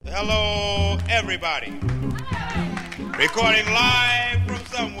Hello, everybody. Recording live from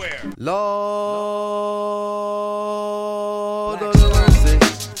somewhere. Lord of the mercy.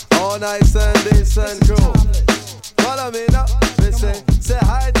 All night Sunday, sun crew. Follow me now. Say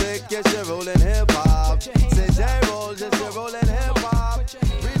hi, take yes, you're rolling hip hop. Say J-roll, just you're rolling hip hop.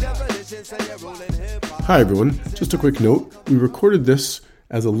 Redefinition, say you're rolling hip hop. Hi everyone, just a quick note. We recorded this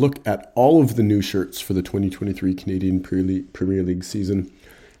as a look at all of the new shirts for the 2023 Canadian Premier League season,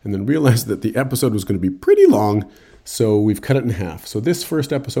 and then realized that the episode was going to be pretty long, so we've cut it in half. So this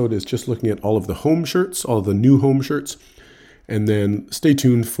first episode is just looking at all of the home shirts, all of the new home shirts, and then stay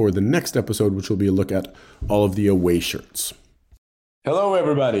tuned for the next episode, which will be a look at all of the away shirts. Hello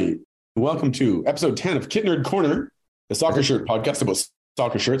everybody, welcome to episode 10 of Kit Nerd Corner, the soccer shirt podcast about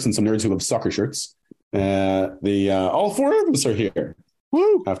soccer shirts and some nerds who love soccer shirts. All four of us are here.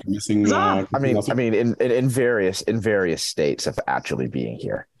 Woo! After missing, in various states of actually being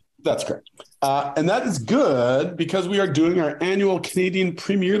here. That's correct. And that is good because we are doing our annual Canadian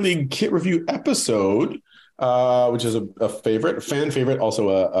Premier League kit review episode, which is a fan favorite,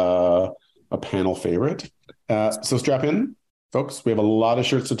 also a panel favorite. So strap in, folks. We have a lot of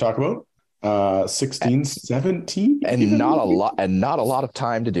shirts to talk about. 16, 17, and not a lot of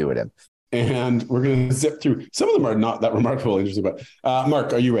time to do it in. And we're going to zip through. Some of them are not that remarkable, interesting, but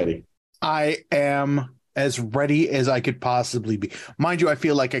Mark, are you ready? I am as ready as I could possibly be. Mind you, I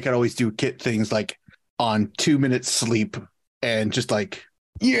feel like I could always do kit things like on 2 minutes sleep and just like,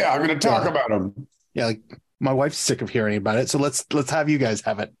 yeah, I'm going to talk about them. Yeah, like my wife's sick of hearing about it, so let's have you guys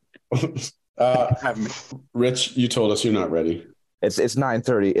have it. Rich, you told us you're not ready. It's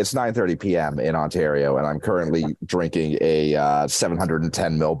 9:30. It's 9:30 p.m. in Ontario, and I'm currently drinking a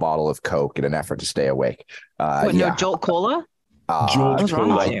 710 ml bottle of Coke in an effort to stay awake. No Jolt Cola? Jolt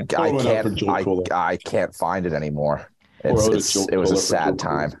Cola. I can't find it anymore. It was a sad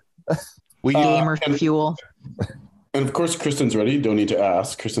time. We gamer fuel. And of course, Kristen's ready. Don't need to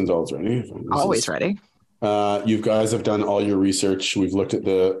ask. Kristen's always ready. Always ready. You guys have done all your research. We've looked at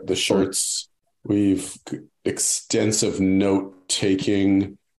the shirts. We've extensive note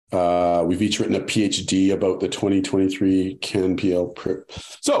taking. We've each written a PhD about the 2023 CanPL Prep.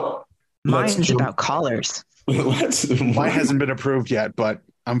 So mine's about collars. Mine hasn't been approved yet, but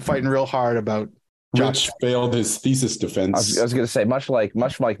I'm fighting real hard about. Rich failed his thesis defense. I was going to say, much like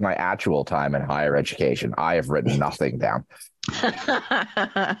my actual time in higher education, I have written nothing down.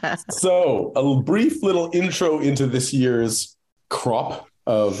 So a brief little intro into this year's crop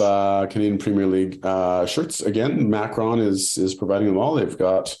of Canadian Premier League shirts. Again, Macron is providing them all. They've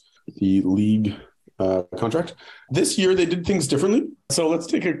got the league contract. This year they did things differently. So let's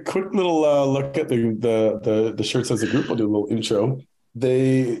take a quick little look at the shirts as a group. We'll do a little intro.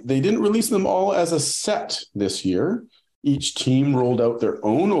 They didn't release them all as a set this year. Each team rolled out their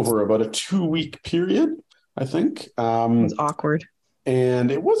own over about a 2-week period, I think. It was awkward. And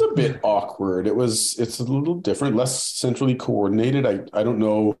it was a bit awkward. It's a little different, less centrally coordinated. I don't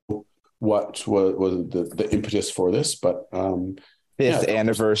know what was the impetus for this, but fifth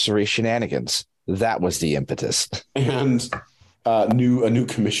anniversary shenanigans. That was the impetus. And a new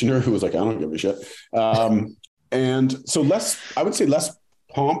commissioner who was like, I don't give a shit. And so I would say less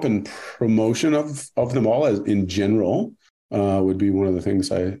pomp and promotion of them all as in general would be one of the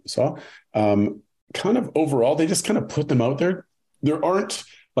things I saw. Kind of overall, they just kind of put them out there. There aren't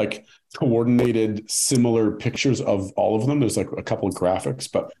like coordinated similar pictures of all of them. There's like a couple of graphics,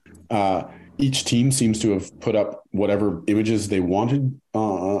 but each team seems to have put up whatever images they wanted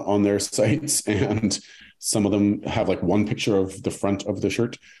on their sites. And some of them have like one picture of the front of the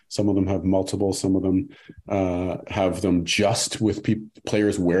shirt. Some of them have multiple. Some of them have them just with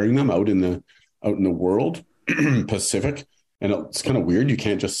players wearing them out in the world, Pacific. And it's kind of weird. You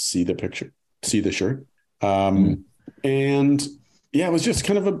can't just see the shirt. And yeah, it was just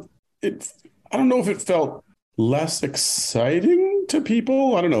kind of I don't know if it felt less exciting to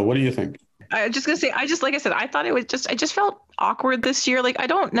people. I don't know. What do you think? I was just going to say, like I said, I thought I just felt awkward this year. Like, I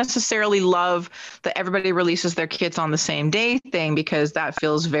don't necessarily love that everybody releases their kits on the same day thing, because that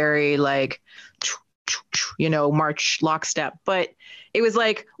feels very like, March lockstep. But it was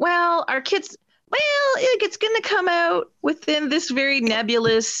like, well, our kits, it's going to come out within this very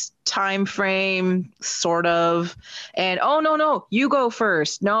nebulous time frame, sort of. And no, you go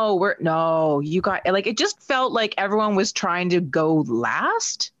first. You got, like, it just felt like everyone was trying to go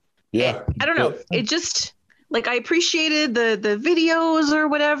last. Yeah. I don't know. It just, like, I appreciated the videos or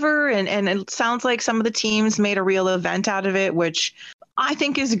whatever. And it sounds like some of the teams made a real event out of it, which I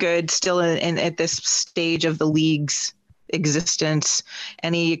think is good still in at this stage of the league's existence,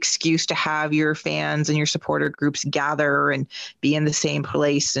 any excuse to have your fans and your supporter groups gather and be in the same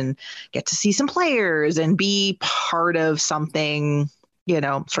place and get to see some players and be part of something,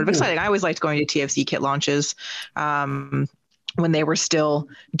 sort of exciting. I always liked going to TFC kit launches when they were still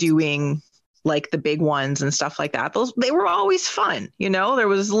doing like the big ones and stuff like that. They were always fun. There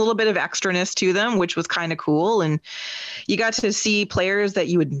was a little bit of extraness to them, which was kind of cool. And you got to see players that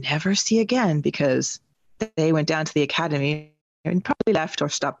you would never see again because they went down to the academy and probably left or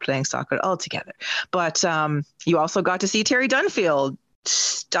stopped playing soccer altogether. But you also got to see Terry Dunfield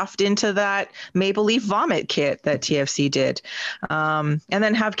stuffed into that Maple Leaf Vomit kit that TFC did. And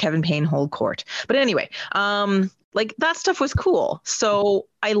then have Kevin Payne hold court. But anyway, like that stuff was cool. So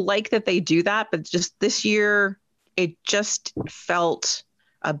I like that they do that, but just this year it just felt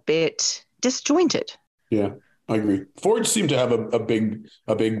a bit disjointed. Yeah, I agree. Forge seemed to have a big,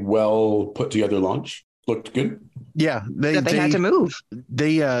 well put together launch. Looked good. Yeah, they had to move.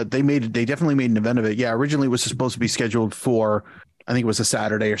 They definitely made an event of it. Yeah, originally it was supposed to be scheduled for, I think it was a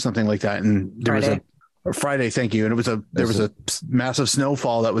Saturday or something like that, and there was a Friday. Thank you, and there was a massive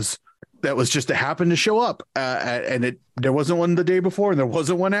snowfall that was just to happen to show up, and there wasn't one the day before and there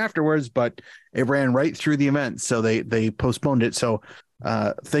wasn't one afterwards, but it ran right through the event, so they postponed it. So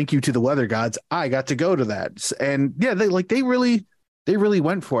thank you to the weather gods, I got to go to that, and yeah, they really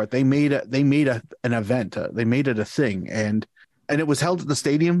went for it. They made an event, they made it a thing, and it was held at the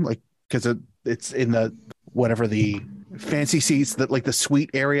stadium, like because it's in the the fancy seats, that like the suite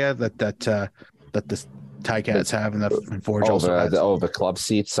area that the Ticats have, and the Forge also has. The club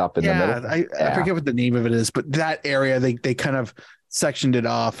seats up in the middle. I forget what the name of it is, but that area they kind of sectioned it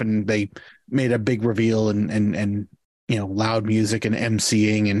off, and they made a big reveal and loud music and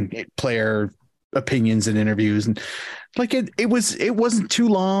emceeing and player opinions and interviews, and like it wasn't too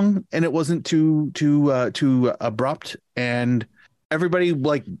long and it wasn't too abrupt, and everybody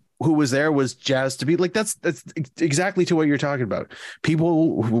like who was there was jazzed to be like, that's exactly to what you're talking about.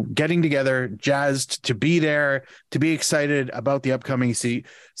 People who getting together, jazzed to be there, to be excited about the upcoming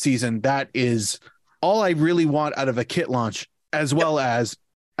season. That is all I really want out of a kit launch, as well as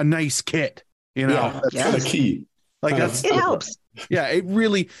a nice kit. That's kind of key. Like it helps. Yeah, it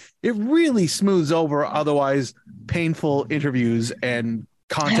really smooths over otherwise painful interviews and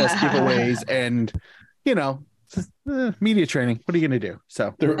contest giveaways and media training. What are you going to do?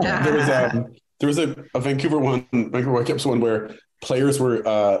 So there was a Vancouver Whitecaps one where players were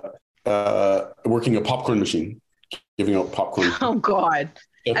working a popcorn machine, giving out popcorn. Oh God.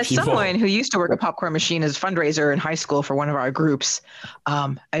 As someone who used to work a popcorn machine as a fundraiser in high school for one of our groups,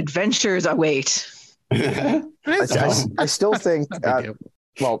 adventures await. I still think,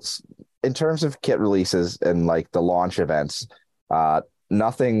 in terms of kit releases and like the launch events,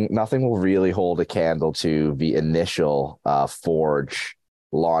 nothing will really hold a candle to the initial Forge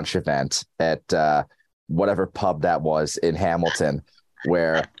launch event at whatever pub that was in Hamilton,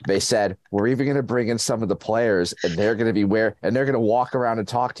 where they said, we're even going to bring in some of the players and they're going to walk around and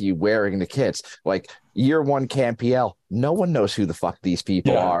talk to you wearing the kits. Like year one CamPL, no one knows who the fuck these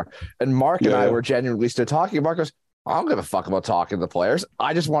people are. And Mark and I were genuinely still talking. Mark goes, I don't give a fuck about talking to the players.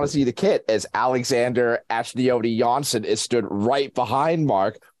 I just want to see the kit, as Alexander Ashnioti Janssen is stood right behind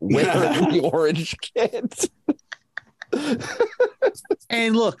Mark with the orange kit.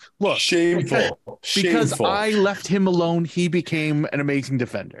 And look, shameful. Because I left him alone, he became an amazing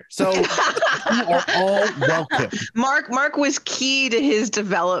defender. So you are all welcome. Mark was key to his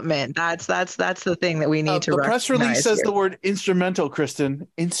development. That's the thing that we need to. The press release says the word instrumental, Kristen.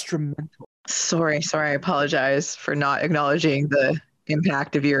 Instrumental. Sorry. I apologize for not acknowledging the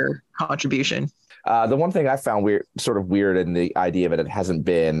impact of your contribution. The one thing I found weird in the idea that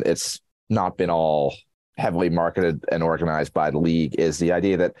it's not been all heavily marketed and organized by the league, is the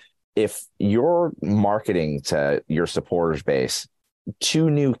idea that if you're marketing to your supporters base 2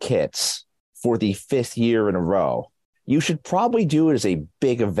 new kits for the 5th year in a row, you should probably do it as a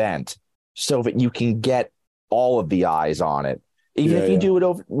big event so that you can get all of the eyes on it. Even if you do it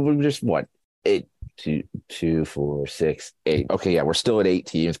over just 8, 2, 4, 6, 8. Okay, yeah, we're still at 8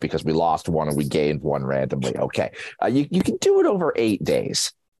 teams because we lost one and we gained one randomly. Okay, you can do it over 8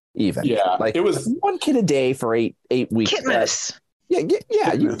 days. Even like it was 1 kit a day for 8 weeks. Kitmas. You do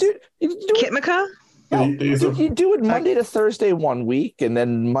Kitmica. You do it Monday to Thursday one week and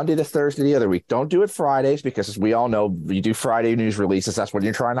then Monday to Thursday the other week. Don't do it Fridays, because as we all know, you do Friday news releases. That's when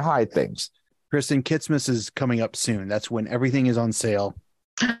you're trying to hide things. Kristen, Kitsmas is coming up soon. That's when everything is on sale.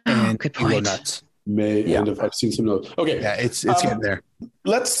 And good point. You go nuts. I've seen some of those. Okay. Yeah, it's getting there.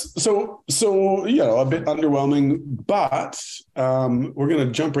 So a bit underwhelming, but we're going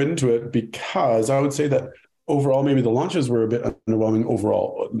to jump right into it, because I would say that overall, maybe the launches were a bit underwhelming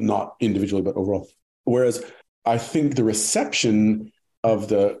overall, not individually, but overall. Whereas I think the reception of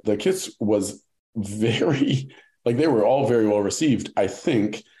the kits was very, like they were all very well received, I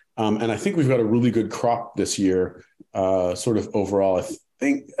think. And I think we've got a really good crop this year, sort of overall. I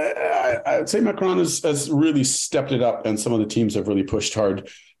think I would say Macron has really stepped it up, and some of the teams have really pushed hard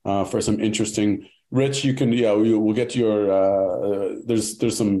for some interesting. Rich, you can, we'll get your.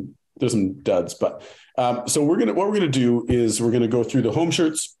 There's some duds, but so what we're gonna do is we're gonna go through the home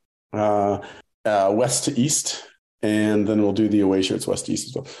shirts, west to east, and then we'll do the away shirts west to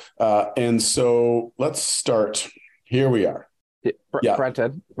east as well. And so let's start. Here we are.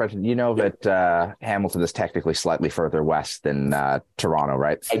 Brenton, you know that Hamilton is technically slightly further west than Toronto,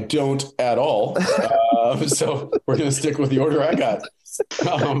 right? I don't at all. So we're going to stick with the order I got.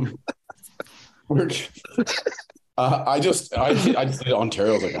 I just did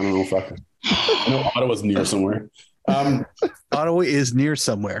Ontario. I was like, I don't know, fuck. I know Ottawa's near somewhere. Ottawa is near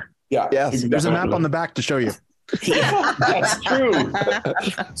somewhere. Yeah. Yes. There's a map on the back to show you. Yeah, that's true.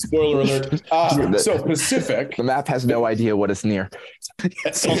 Spoiler alert. So Pacific. The map has no idea what it's near.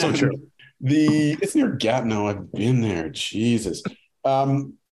 It's also true. It's near Gatineau. I've been there. Jesus.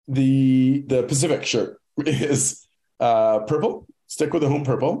 The Pacific shirt is purple. Stick with the home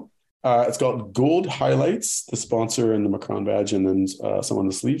purple. It's got gold highlights, the sponsor and the Macron badge, and then some on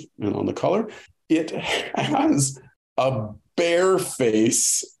the sleeve and on the collar. It has a bear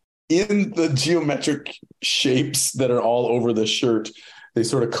face in the geometric shapes that are all over the shirt. They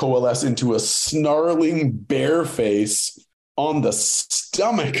sort of coalesce into a snarling bear face on the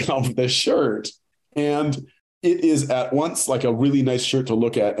stomach of the shirt. And it is at once like a really nice shirt to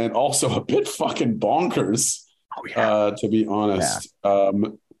look at and also a bit fucking bonkers, to be honest. Yeah.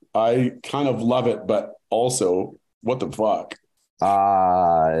 I kind of love it, but also, what the fuck?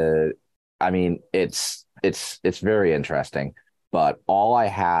 I mean, it's very interesting. But all I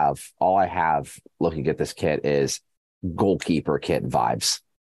have looking at this kit is goalkeeper kit vibes.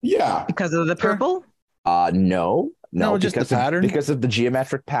 Yeah. Because of the purple? No, just the pattern. Because of the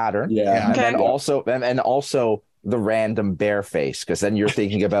geometric pattern. Yeah. And then also the random bear face, because then you're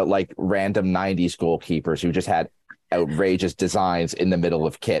thinking about like random 90s goalkeepers who just had outrageous designs in the middle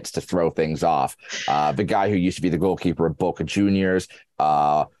of kits to throw things off. The guy who used to be the goalkeeper of Boca Juniors,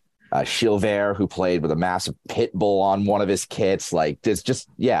 Chilver, who played with a massive pit bull on one of his kits. Like, it's just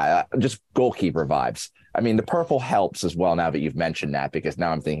goalkeeper vibes. I mean, the purple helps as well now that you've mentioned that, because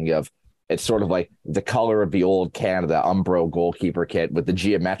now I'm thinking of it's sort of like the color of the old Canada Umbro goalkeeper kit with the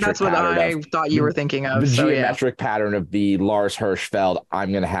geometric That's what I thought you were thinking of. The geometric pattern of the Lars Hirschfeld,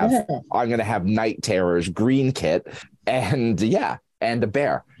 I'm gonna have Night Terrors green kit, and the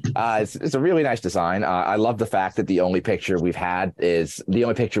bear. It's a really nice design. I love the fact that the only picture we've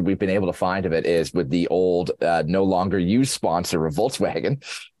been able to find of it is with the old, no longer used sponsor of Volkswagen.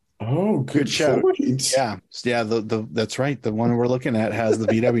 Oh, good shout. Yeah. That's right. The one we're looking at has the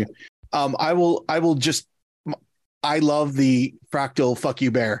VW. I love the fractal fuck you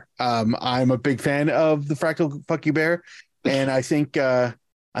bear. I'm a big fan of the fractal fuck you bear, and I think the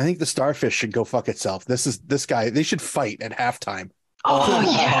starfish should go fuck itself. This guy. They should fight at halftime. Oh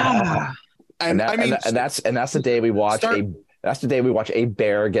yeah. And that's the day we watch a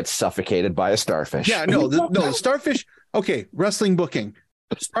bear get suffocated by a starfish. Yeah, the starfish. Okay, wrestling booking.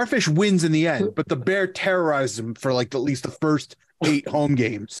 Starfish wins in the end, but the bear terrorized him for like at least the first 8 home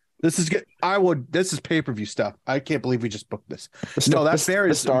games. This is good. This is pay-per-view stuff. I can't believe we just booked this. The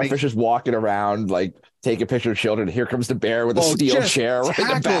starfish is walking around like taking pictures of children. Here comes the bear with a steel chair right in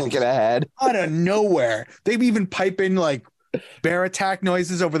the back of the head. Out of nowhere. They even pipe in like bear attack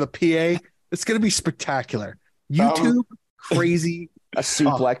noises over the PA. It's going to be spectacular. YouTube, crazy. A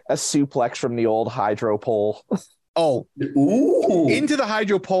suplex from the old hydro pole. Oh, ooh. Into the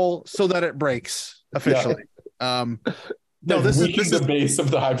hydro pole so that it breaks officially. Yeah. This is the base of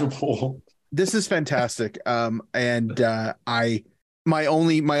the hydro pole. This is fantastic. My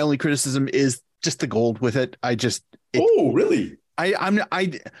only criticism is just the gold with it. Really?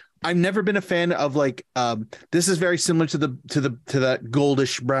 I've never been a fan of like this is very similar to that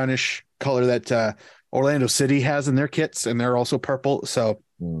goldish brownish color that Orlando City has in their kits, and they're also purple. So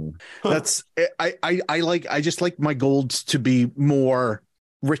that's I just like my golds to be more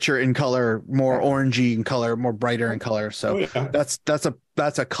richer in color, more orangey in color, more brighter in color. So that's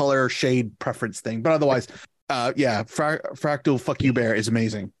a color shade preference thing. But otherwise, fractal fuck you bear is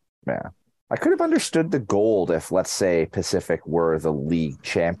amazing. Yeah. I could have understood the gold if, let's say, Pacific were the league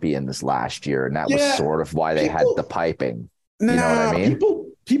champions last year, and that was sort of why they had the piping. You know what I mean?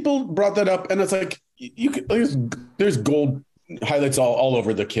 People brought that up, and it's like there's gold highlights all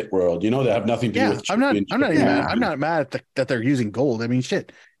over the kit world, that have nothing to do with. I'm not mad at that they're using gold. I mean,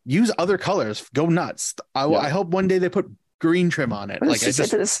 shit, use other colors, go nuts. I hope one day they put green trim on it. But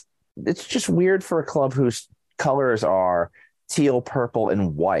it's just weird for a club whose colors are teal, purple,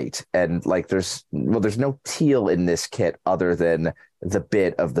 and white, and like there's no teal in this kit other than the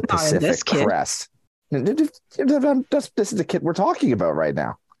bit of the Pacific crest. This is the kit we're talking about right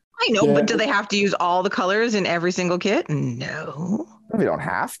now. I know, but do they have to use all the colors in every single kit? No. We don't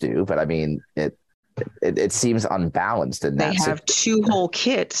have to, but I mean, it seems unbalanced in that. They have 2 whole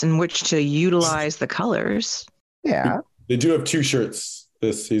kits in which to utilize the colors. Yeah. They do have 2 shirts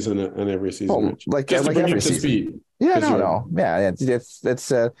this season and every season. Like every season. Speed. Yeah, no. Yeah, it's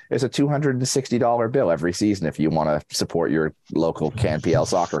a $260 bill every season if you want to support your local CanPL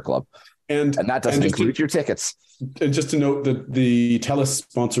soccer club. And that doesn't include your tickets. And just to note that the TELUS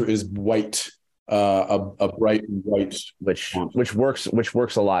sponsor is white, a bright white, which works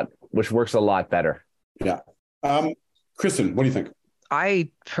a lot better. Yeah. Kristen, what do you think? I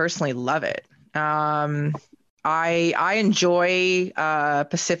personally love it. I enjoy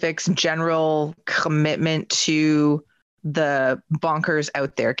Pacific's general commitment to the bonkers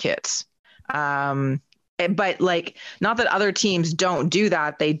out there kits. But like, not that other teams don't do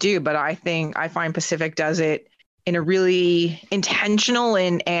that, they do, but I find Pacific does it in a really intentional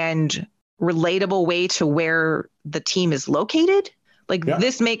and relatable way to where the team is located. Like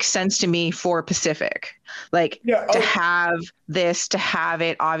this makes sense to me for Pacific, to have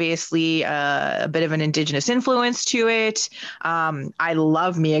it, obviously a bit of an indigenous influence to it. I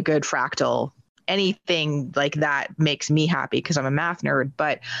love me a good fractal. Anything like that makes me happy because I'm a math nerd,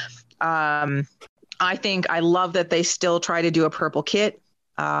 but I love that they still try to do a purple kit,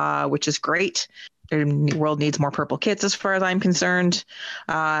 which is great. The world needs more purple kits as far as I'm concerned.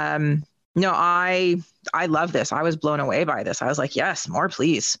 No, I love this. I was blown away by this. I was like, yes, more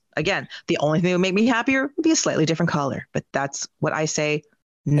please. Again, the only thing that would make me happier would be a slightly different color, but that's what I say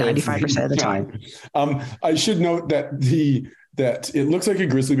 95% of the time. I should note that that it looks like a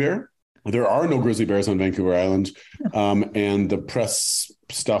grizzly bear. There are no grizzly bears on Vancouver Island. And the press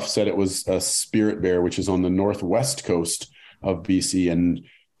stuff said it was a spirit bear, which is on the northwest coast of BC,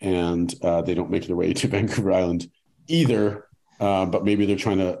 and they don't make their way to Vancouver Island either. But maybe they're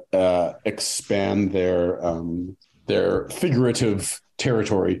trying to expand their figurative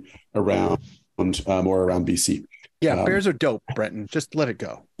territory around BC. Yeah, bears are dope, Brenton. Just let it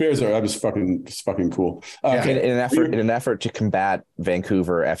go. Bears are just fucking cool. In an effort to combat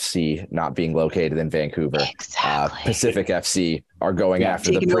Vancouver FC not being located in Vancouver, Pacific FC are going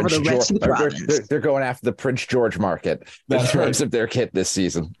after the Prince George. They're going after the Prince George market in terms of their kit this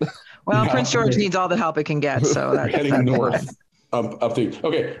season. Well, Prince George needs all the help it can get, so that's heading north. Update.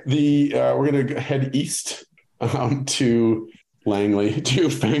 Okay, we're gonna head east to Langley to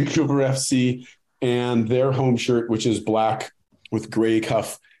Vancouver FC. And their home shirt, which is black with gray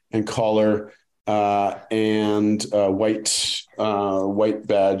cuff and collar, and white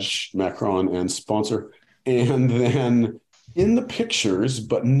badge, Macron and sponsor. And then in the pictures,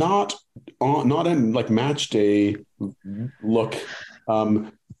 but not in like match day look,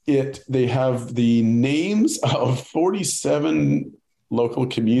 they have the names of 47 local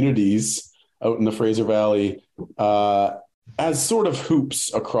communities out in the Fraser Valley as sort of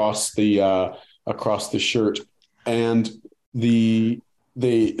hoops across the shirt. And there's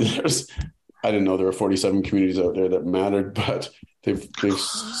I didn't know there were 47 communities out there that mattered, but they've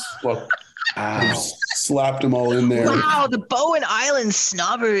slapped them all in there. Wow, the Bowen Island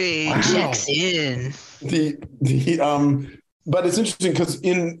snobbery checks in. But it's interesting because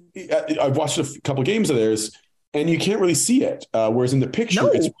I've watched a couple of games of theirs and you can't really see it. Whereas in the picture,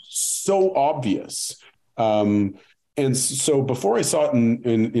 it's so obvious. And so before I saw it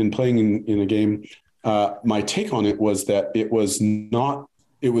in playing in a game, my take on it was that it was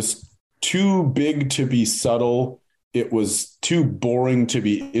too big to be subtle. It was too boring to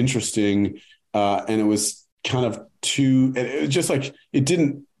be interesting. And it was kind of it was just like,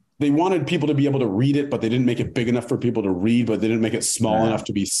 they wanted people to be able to read it, but they didn't make it big enough for people to read, but they didn't make it small enough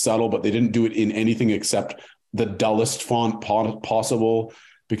to be subtle, but they didn't do it in anything except the dullest font possible,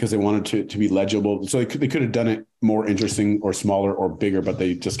 because they wanted to be legible. So they could have done it more interesting or smaller or bigger, but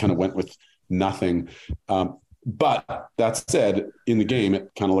they just kind of went with nothing. But that said, in the game,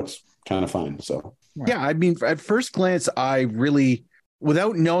 it kind of looks kind of fine. So yeah, I mean, at first glance, I really,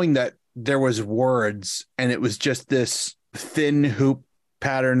 without knowing that there was words and it was just this thin hoop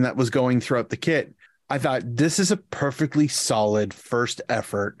pattern that was going throughout the kit, I thought this is a perfectly solid first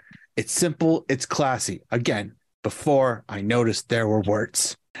effort. It's simple, it's classy. Again, before I noticed there were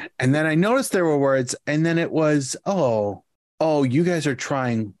words. And then I noticed there were words, and then it was, oh, oh, you guys are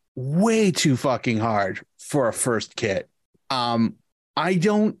trying way too fucking hard for a first kit. I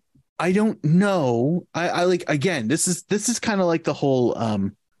don't know. I like, again, this is kind of like the whole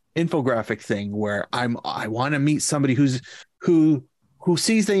infographic thing where I want to meet somebody who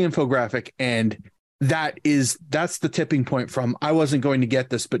sees the infographic, and that's the tipping point from I wasn't going to get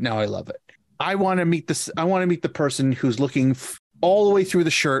this, but now I love it. I want to meet the person who's looking all the way through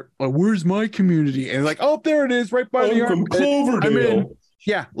the shirt. Well, where's my community? And like, oh, there it is, right by the from armpit. Cloverdale.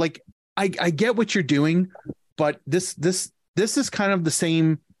 Yeah, like I get what you're doing, but this is kind of the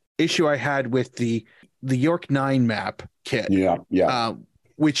same issue I had with the York 9 map kit. Yeah.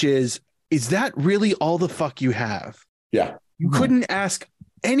 Which is that really all the fuck you have? Yeah. You couldn't ask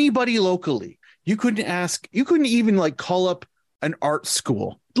anybody locally. You couldn't even like call up an art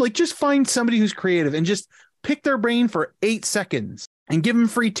school. Like, just find somebody who's creative and just pick their brain for 8 seconds and give them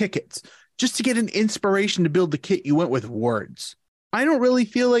free tickets just to get an inspiration to build the kit. You went with words. I don't really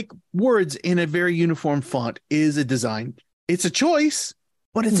feel like words in a very uniform font is a design. It's a choice,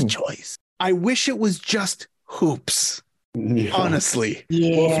 but it's a choice. I wish it was just hoops. Yeah. Honestly.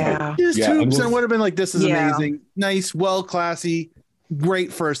 Yeah. Just hoops, and would have been like, this is amazing. Nice, well, classy,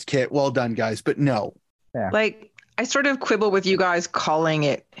 great first kit. Well done, guys. But no. Yeah. Like, I sort of quibble with you guys calling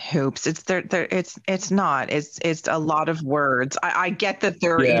it hoops. It's not. It's a lot of words. I get that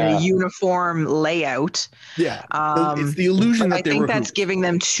they're in a uniform layout. Yeah. It's the illusion that I think that's hoops. giving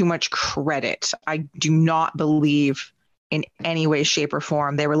them too much credit. I do not believe in any way, shape, or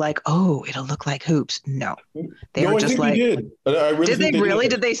form they were like, oh, it'll look like hoops. No. They were just like, they did. Did they really?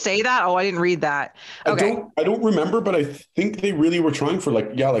 Did they say that? Oh, I didn't read that. Okay. I don't remember, but I think they really were trying for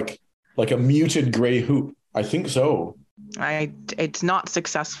like a muted gray hoop. I think so. It's not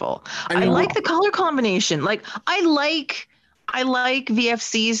successful. I like the color combination. Like, I like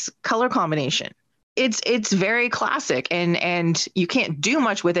VFC's color combination. It's very classic, and you can't do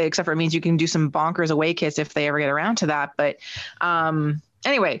much with it except for it means you can do some bonkers away kits if they ever get around to that. But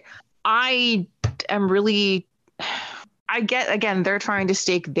anyway, I am really. I get, again, they're trying to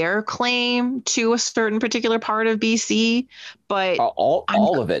stake their claim to a certain particular part of BC, but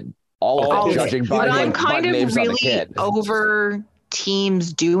all of it. All of it, judging by but I'm kind of names on the really kit. over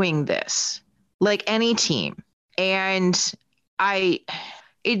teams doing this, like any team, and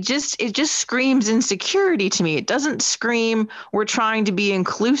it just screams insecurity to me. It doesn't scream we're trying to be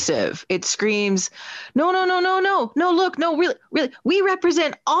inclusive. It screams no, look, no, really, we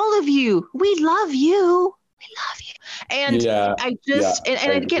represent all of you. We love you. And I just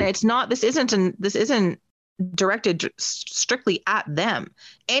and again, it's not. This isn't directed strictly at them.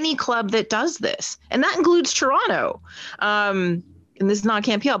 Any club that does this, and that includes Toronto, and this is not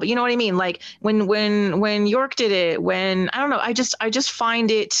Camp Hill, but you know what I mean. Like when York did it, when I don't know, I just find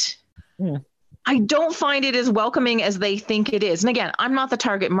it. Yeah. I don't find it as welcoming as they think it is. And again, I'm not the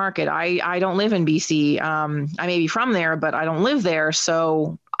target market. I don't live in BC. I may be from there, but I don't live there,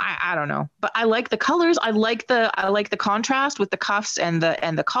 so I don't know. But I like the colors. I like the contrast with the cuffs and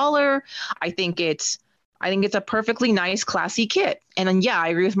the collar. I think it's a perfectly nice, classy kit. And then, I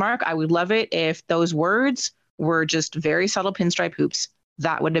agree with Mark. I would love it if those words were just very subtle pinstripe hoops.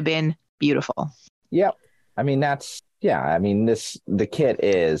 That would have been beautiful. Yep. I mean, the kit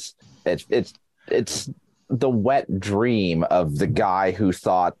is, it's the wet dream of the guy who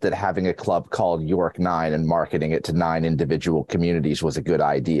thought that having a club called York 9 and marketing it to 9 individual communities was a good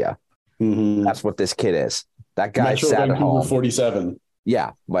idea. Mm-hmm. That's what this kit is. That guy Metro sat Vancouver at home. 47.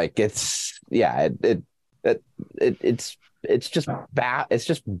 Yeah. Like it's just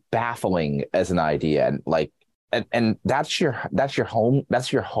baffling as an idea, and like and that's your home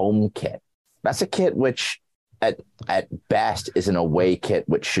kit. That's a kit which at best is an away kit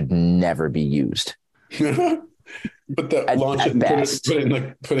which should never be used. But launch it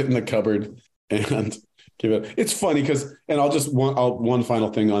and put it in the cupboard and give it. It's funny because, and one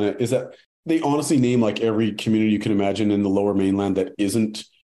final thing on it is that they honestly name like every community you can imagine in the Lower Mainland that isn't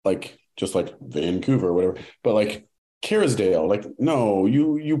like just like Vancouver or whatever, but like Kerrisdale, like, no,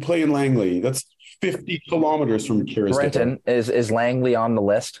 you play in Langley. That's 50 kilometers from Kerrisdale. Brenton, is Langley on the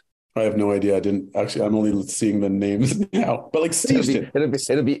list? I have no idea. I'm only seeing the names now, but like Steveston.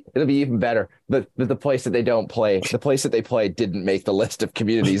 It'll be even better. The place that they don't play, the place that they play didn't make the list of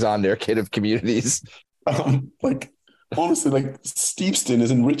communities on their kit of communities. Like honestly, like Steveston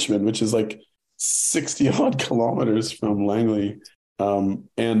is in Richmond, which is like 60 odd kilometers from Langley.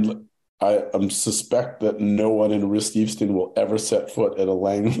 And I suspect that no one in Steveston will ever set foot at a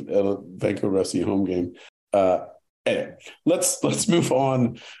Vancouver FC home game. Anyway, let's move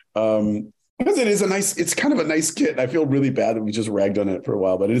on. Because it's kind of a nice kit. I feel really bad that we just ragged on it for a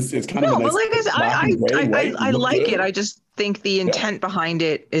while, but it's kind of a nice. But like I said, I like it. I just think the intent Yeah. behind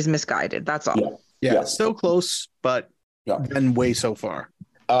it is misguided. That's all. Yeah. So close, but then way so far.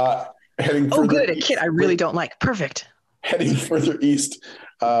 Heading Oh, further good. A east- kit I really don't like. Perfect. Heading further east,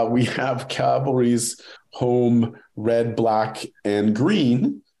 we have Cavalry's home red, black, and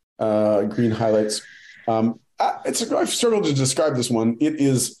green. Green highlights. I've struggled to describe this one. It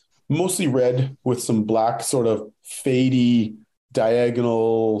is mostly red with some black, sort of fadey,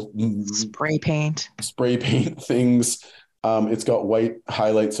 diagonal Spray paint things. It's got white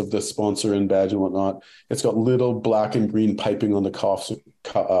highlights of the sponsor and badge and whatnot. It's got little black and green piping on the cuffs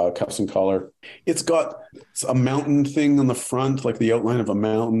and collar. It's got a mountain thing on the front, like the outline of a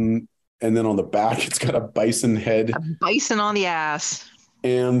mountain. And then on the back, it's got a bison head. A bison on the ass.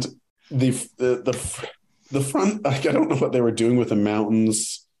 And the front, I don't know what they were doing with the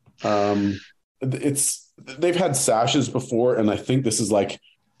mountains. They've had sashes before, and I think this is like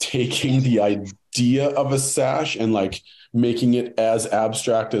taking the idea of a sash and like making it as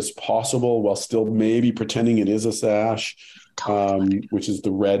abstract as possible while still maybe pretending it is a sash, which is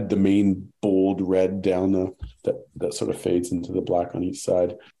the red, the main bold red down that sort of fades into the black on each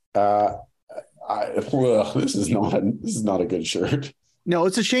side. This is not a good shirt. No,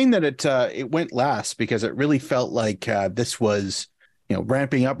 it's a shame that it went last, because it really felt like this was,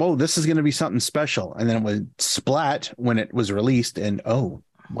 ramping up. Oh, this is going to be something special. And then it was splat when it was released. And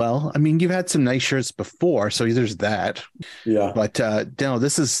well, I mean, you've had some nice shirts before, so there's that. Yeah. But no,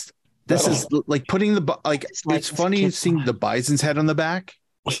 this is like putting it's funny seeing the bison's head on the back.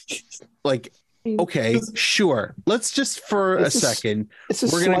 Like, okay, sure. Let's just for a second,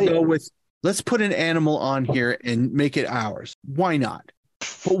 we're going to go with, let's put an animal on here and make it ours. Why not?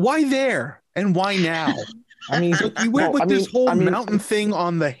 But why there? And why now? I mean, You went with this whole mountain thing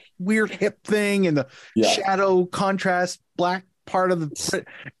on the weird hip thing and the shadow contrast black part of the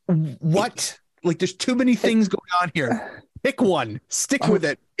what? Like, there's too many things going on here. Pick one, stick with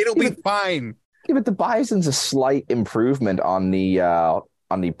it. It'll be fine. Yeah, but the bison's a slight improvement on the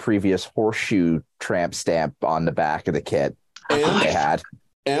previous horseshoe tramp stamp on the back of the kit they had.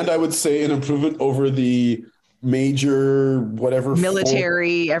 And I would say an improvement over the major whatever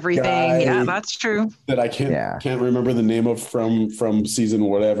military everything. Yeah, that's true. That I can't remember the name of from season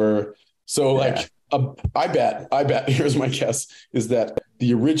whatever. So I bet here's my guess is that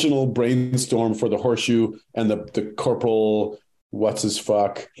the original brainstorm for the horseshoe and the corporal what's his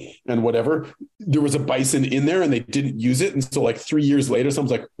fuck and whatever, there was a bison in there and they didn't use it, and so like 3 years later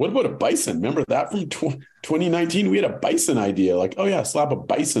someone's like, what about a bison? Remember that from 2019? We had a bison idea, like, oh yeah, slap a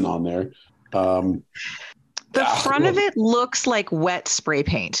bison on there. The front of it looks like wet spray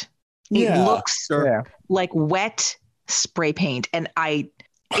paint. It looks like wet spray paint. And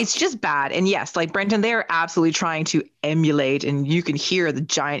it's just bad. And yes, like Brenton, they're absolutely trying to emulate, and you can hear the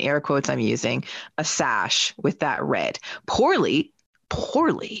giant air quotes I'm using, a sash with that red. Poorly.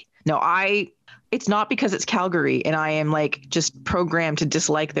 No, it's not because it's Calgary and I am like just programmed to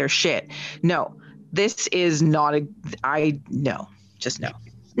dislike their shit. No, this is not no.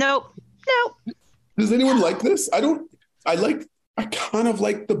 Does anyone like this? I kind of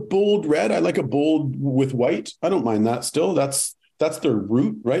like the bold red. I like a bold with white. I don't mind that still. That's their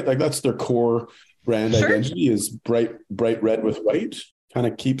root, right? Like that's their core brand identity is bright red with white. Kind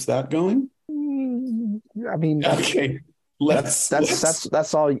of keeps that going. I mean, okay. That's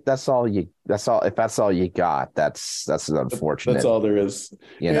all you if that's all you got, that's unfortunate. That's all there is.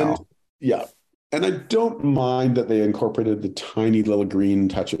 Yeah. And I don't mind that they incorporated the tiny little green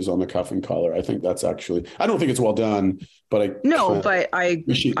touches on the cuff and collar. I think that's actually, I don't think it's well done, but I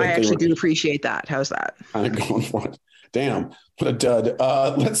actually do appreciate that. How's that? I'm going for it. Damn, what a dud.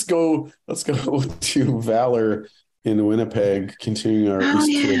 Let's go to Valor in Winnipeg, continuing our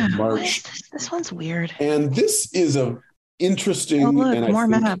eastward march. This one's weird. And this is a interesting and more I think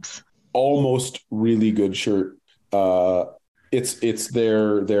maps. Almost really good shirt. It's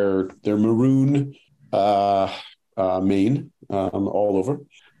their maroon mane all over.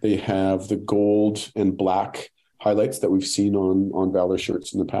 They have the gold and black highlights that we've seen on Valor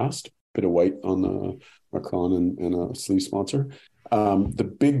shirts in the past. Bit of white on the Macron and a sleeve sponsor.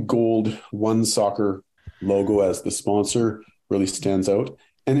 The big gold One Soccer logo as the sponsor really stands out.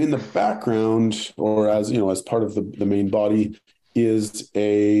 And in the background, or as part of the main body, is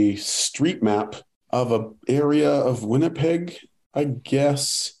a street map of an area of Winnipeg, I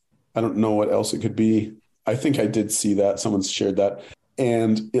guess. I don't know what else it could be. I think I did see that. Someone's shared that.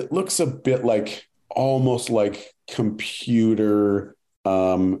 And it looks a bit like, almost like computer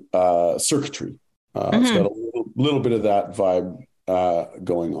circuitry. It's got a little bit of that vibe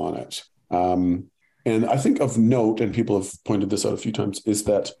going on it. And I think of note, and people have pointed this out a few times, is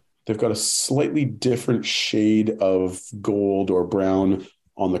that they've got a slightly different shade of gold or brown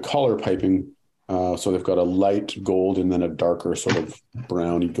on the collar piping. So they've got a light gold and then a darker sort of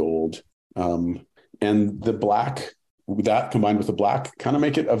browny gold. And the black, that combined with the black, kind of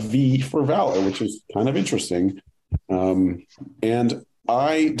make it a V for Valor, which is kind of interesting. And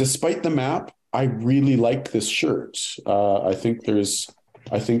despite the map, I really like this shirt. I think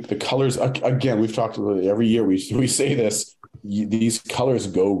the colors, again, we've talked about it every year. We say this, these colors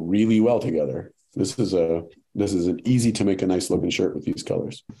go really well together. This is an easy to make a nice looking shirt with these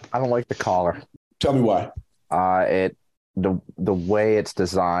colors. I don't like the collar. Tell me why. The way it's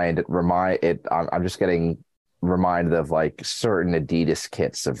designed, I'm just getting reminded of like certain Adidas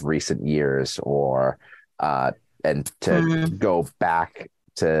kits of recent years, or and to go back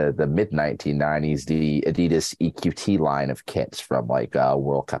to the mid 1990s, the Adidas EQT line of kits from like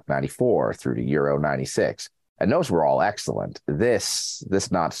World Cup 94 through to Euro 96. And those were all excellent. This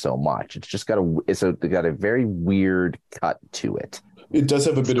not so much. It's just got a very weird cut to it. It does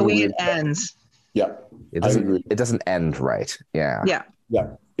have a bit of a weird cut. Ends. Yeah. It doesn't end right. Yeah. Yeah.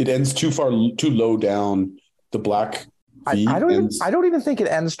 It ends too low down. The black V I don't even think it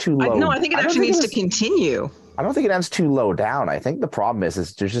ends too low. I think it actually needs to continue. I don't think it ends too low down. I think the problem is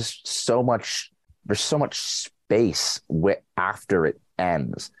there's just so much space after it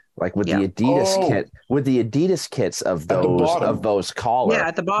ends. Like with the Adidas kits of those collars. Yeah,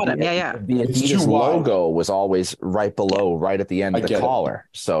 at the bottom. Yeah. The Adidas logo was always right below, right at the end of the collar.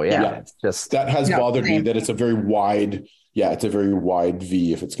 So it's just that has bothered me that it's a very wide. Yeah, it's a very wide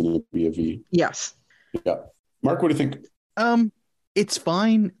V if it's going to be a V. Yes. Yeah. Mark, what do you think? It's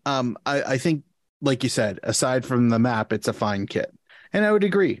fine. I think, like you said, aside from the map, it's a fine kit, and I would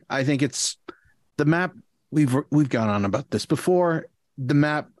agree. I think it's the map. We've gone on about this before. The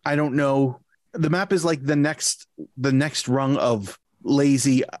map, I don't know. The map is like the next rung of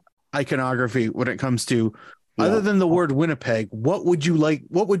lazy iconography when it comes to, other than the word Winnipeg, what would you like?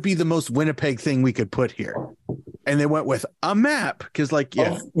 What would be the most Winnipeg thing we could put here? And they went with a map because,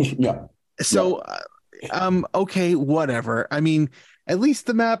 So, okay, whatever. I mean, at least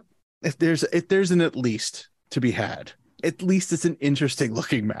the map. If there's an at least to be had, at least it's an interesting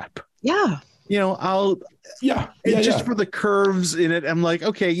looking map. Yeah. For the curves in it, I'm like,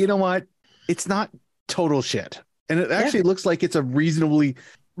 okay, you know what? It's not total shit. And it actually looks like it's a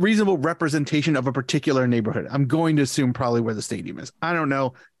reasonable representation of a particular neighborhood. I'm going to assume probably where the stadium is. I don't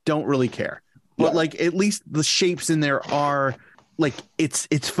know. Don't really care. But like, at least the shapes in there are like,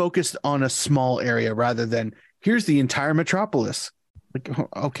 it's focused on a small area rather than here's the entire metropolis. Like,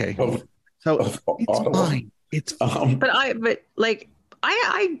 okay. So it's fine. It's fine. But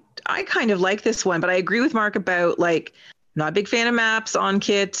I kind of like this one, but I agree with Mark about like, not a big fan of maps on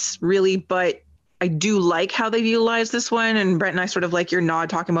kits really, but I do like how they've utilized this one. And Brent and I sort of like your nod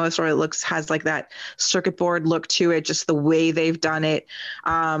talking about it, sort of has like that circuit board look to it, just the way they've done it.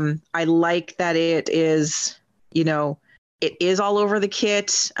 I like that it is, it is all over the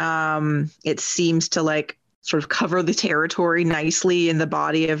kit. It seems to like sort of cover the territory nicely in the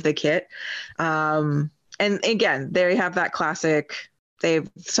body of the kit. And again, they have that classic. They've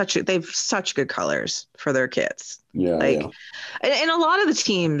such good colors for their kits. And a lot of the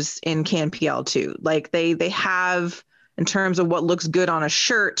teams in CanPL too, like they have, in terms of what looks good on a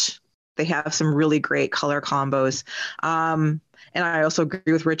shirt, they have some really great color combos. And I also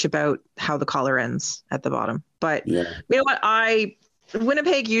agree with Rich about how the collar ends at the bottom. But you know what?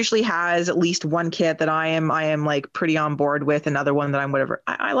 Winnipeg usually has at least one kit that I am like pretty on board with, another one that I'm whatever.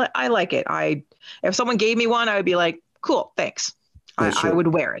 I like it. If someone gave me one, I would be like, cool, thanks. Nice I would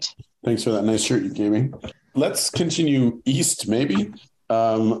wear it. Thanks for that nice shirt you gave me. Let's continue east, maybe.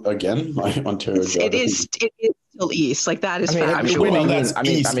 Again, my Ontario. It is still east. Like that is factual.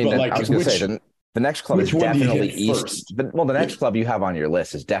 The next club is definitely east. The next club you have on your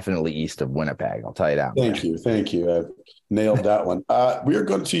list is definitely east of Winnipeg. I'll tell you that. Thank you. I nailed that one. We are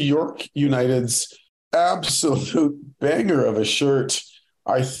going to York United's absolute banger of a shirt.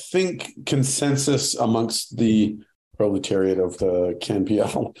 I think consensus amongst the proletariat of the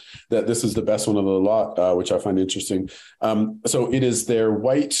CanPL that this is the best one of the lot, which I find interesting. So it is their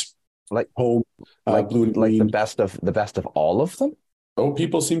white, home, blue and green. Like the best of all of them. Oh,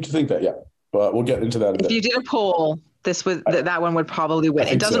 people seem to think that, yeah. But we'll get into that. If you did a poll, that one would probably win.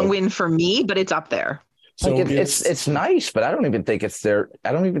 It doesn't win for me, but it's up there. So it's nice, but I don't even think it's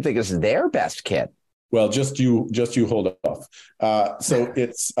their best kit. Well, just you hold off. So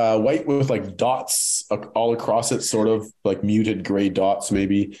it's white with like dots all across it, sort of like muted gray dots,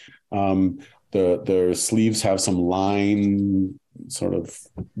 maybe. their sleeves have some line, sort of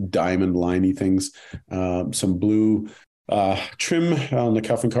diamond liney things, some blue trim on the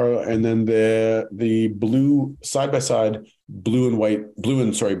cuff and collar, and then the blue side by side, blue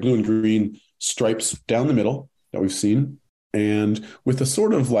and green stripes down the middle that we've seen, and with a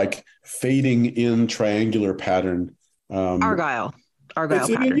sort of like fading in triangular pattern. Argyle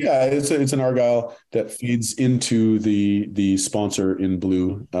pattern. It's an Argyle that feeds into the sponsor in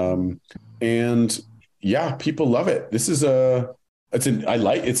blue, and yeah, people love it. This is it's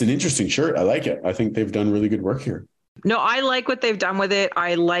an interesting shirt. I like it. I think they've done really good work here. No, I like what they've done with it.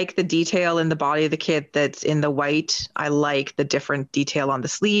 I like the detail in the body of the kit that's in the white. I like the different detail on the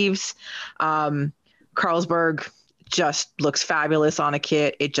sleeves. Carlsberg just looks fabulous on a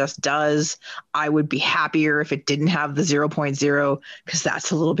kit. It just does. I would be happier if it didn't have the 0.0 because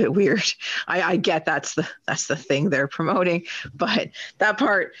that's a little bit weird. I get that's the thing they're promoting, but that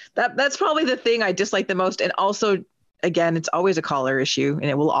part that's probably the thing I dislike the most. And also, again, it's always a collar issue, and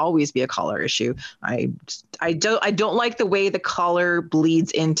it will always be a collar issue. I don't like the way the collar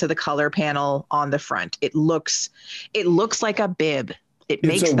bleeds into the collar panel on the front. It looks like a bib. It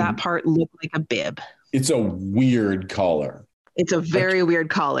makes that part look like a bib. It's a weird collar. It's a very weird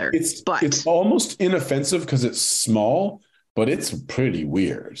collar. It's almost inoffensive because it's small, but it's pretty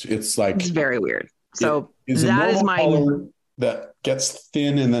weird. It's very weird. So that is my collar that gets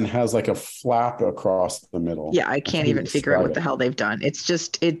thin and then has like a flap across the middle. Yeah, I can't even figure out what the hell they've done. It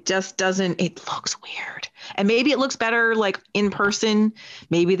just doesn't, it looks weird. And maybe it looks better like in person.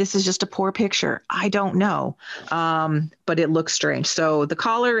 Maybe this is just a poor picture. I don't know. But it looks strange. So the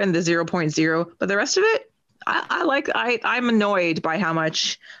collar and the 0.0, but the rest of it, I'm annoyed by how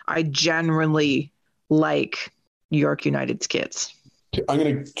much I generally like York United's kits. I'm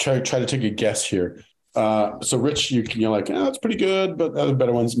going to try to take a guess here. So Rich, you're like, it's pretty good, but other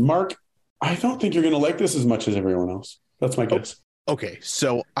better ones. Mark, I don't think you're going to like this as much as everyone else. That's my guess. Okay.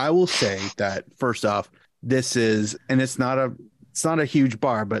 So I will say that first off, this is, and it's not a huge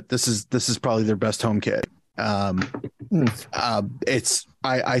bar, but this is probably their best home kit. I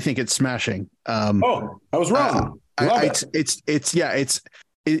think it's smashing. I was wrong. I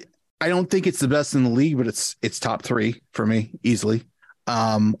don't think it's the best in the league, but it's top 3 for me easily.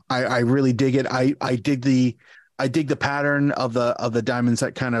 I really dig it. I dig the pattern of the diamonds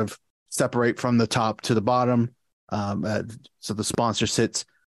that kind of separate from the top to the bottom. So the sponsor sits.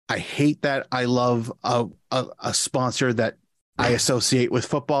 I hate that. I love a sponsor that I associate with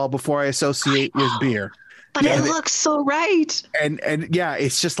football before I associate with beer. But it looks so right. And yeah,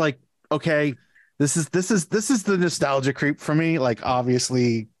 it's just like, okay, this is the nostalgia creep for me. Like,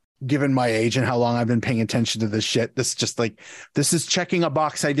 obviously, given my age and how long I've been paying attention to this shit, this is checking a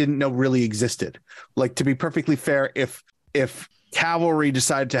box I didn't know really existed. Like, to be perfectly fair, if Cavalry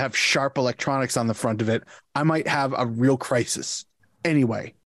decided to have sharp electronics on the front of it, I might have a real crisis.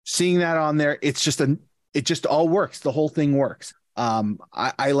 Anyway, seeing that on there, it just all works. The whole thing works.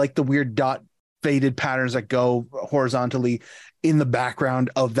 I like the weird dot faded patterns that go horizontally in the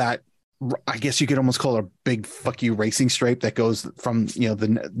background of that. I guess you could almost call it a big fuck you racing stripe that goes from,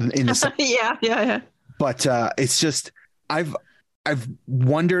 the yeah. But it's just, I've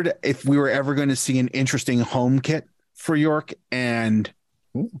wondered if we were ever going to see an interesting home kit for York, and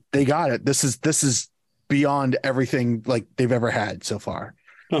they got it. This is beyond everything like they've ever had so far.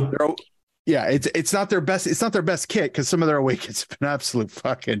 Yeah, it's not their best. It's not their best kit because some of their away kits have been absolute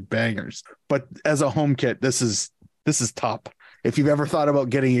fucking bangers. But as a home kit, this is top. If you've ever thought about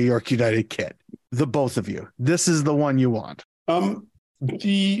getting a York United kit, the both of you, this is the one you want. I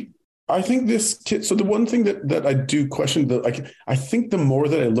think this kit. So the one thing that I do question, I think the more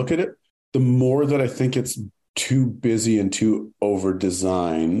that I look at it, the more that I think it's too busy and too over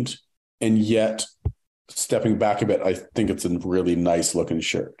designed. And yet, stepping back a bit, I think it's a really nice looking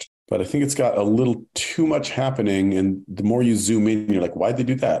shirt. But I think it's got a little too much happening. And the more you zoom in, you're like, why'd they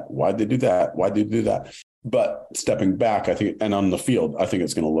do that? Why'd they do that? Why'd they do that? But stepping back, I think, and on the field, I think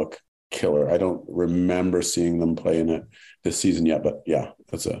it's going to look killer. I don't remember seeing them play in it this season yet, but yeah,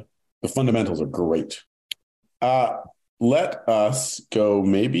 the fundamentals are great. Let us go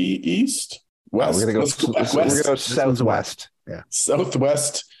maybe east, west. We're going to go southwest. Yeah,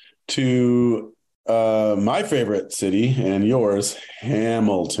 southwest to my favorite city and yours,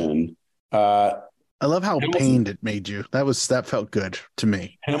 Hamilton. I love how pained it made you. That felt good to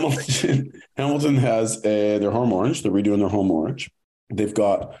me. Hamilton has their home orange. They're redoing their home orange. They've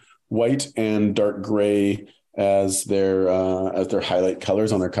got white and dark gray as their highlight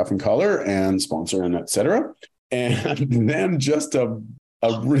colors on their cuff and collar and sponsor and etc. And then just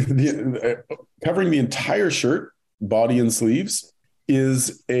covering the entire shirt, body and sleeves,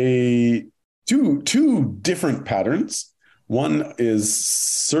 is two different patterns. One is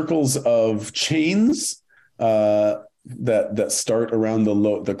circles of chains that start around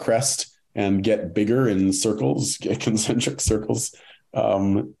the crest and get bigger in circles, concentric circles.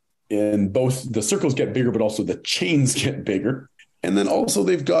 And both the circles get bigger, but also the chains get bigger. And then also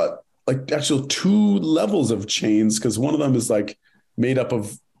they've got like actual two levels of chains, because one of them is like made up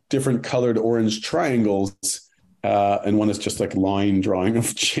of different colored orange triangles, and one is just like line drawing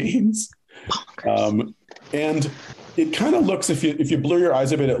of chains. And it kind of looks, if you blur your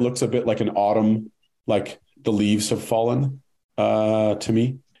eyes a bit, it looks a bit like an autumn, like the leaves have fallen to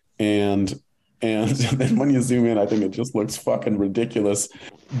me. And then when you zoom in, I think it just looks fucking ridiculous.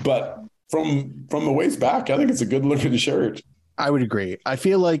 But from a ways back, I think it's a good looking shirt. I would agree. I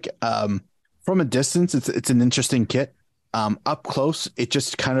feel like from a distance, it's an interesting kit. Up close, it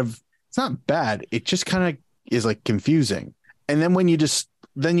just kind of, it's not bad. It just kind of is like confusing. And then when you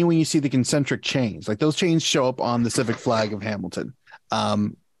see the concentric chains, like those chains show up on the civic flag of Hamilton,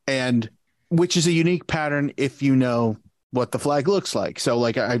 and which is a unique pattern if you know what the flag looks like. So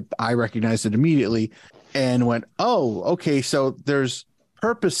like I recognized it immediately and went, oh, okay, so there's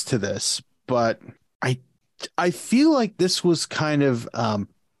purpose to this. But I feel like this was kind of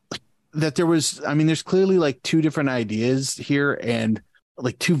that there was, I mean, there's clearly like two different ideas here and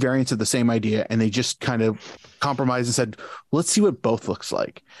like two variants of the same idea, and they just kind of compromised and said, let's see what both looks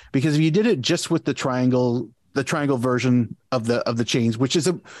like. Because if you did it just with the triangle version of the chains, which is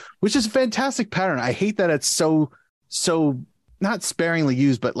a fantastic pattern. I hate that it's so not sparingly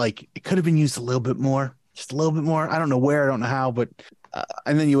used, but like it could have been used a little bit more, just a little bit more. I don't know where, I don't know how, but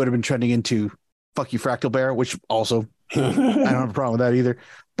and then you would have been trending into fuck you Fractal Bear, which also I don't have a problem with that either.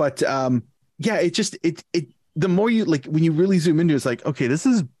 But yeah, it the more you like, when you really zoom into it, it's like, okay, this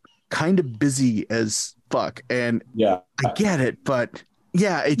is kind of busy as fuck. And yeah, I get it, but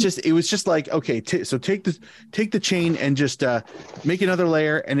yeah, it was just like, okay, so take the chain and just make another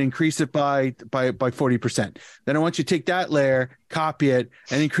layer and increase it by 40%. Then I want you to take that layer, copy it,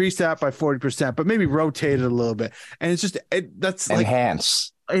 and increase that by 40%, but maybe rotate it a little bit. And it's just that's like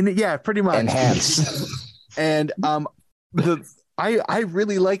enhance. And yeah, pretty much enhance. And I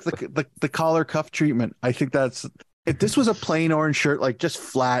really like the collar cuff treatment. I think that's, if this was a plain orange shirt, like just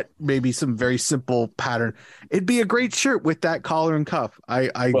flat, maybe some very simple pattern, it'd be a great shirt with that collar and cuff.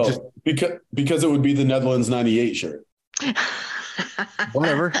 Because it would be the Netherlands 98 shirt.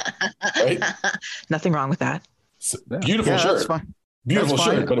 Whatever. Right? Nothing wrong with that. Beautiful shirt. That's fine. Beautiful that's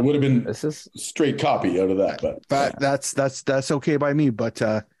shirt, fine. but it would have been straight copy out of that. But that's okay by me. But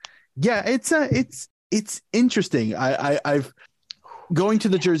yeah, it's interesting. I've going to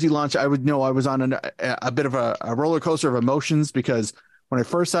the jersey launch, I would know I was on a bit of a roller coaster of emotions, because when I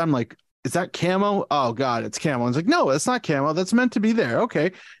first saw, I'm like, is that camo? Oh God, it's camo. I was like, no, it's not camo. That's meant to be there.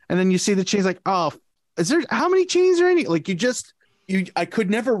 Okay. And then you see the chains, like, oh, is there, how many chains are any? Like I could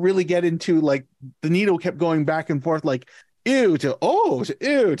never really get into, like, the needle kept going back and forth, like ew to oh to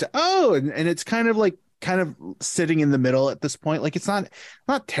ew to oh. And it's kind of sitting in the middle at this point. Like, it's not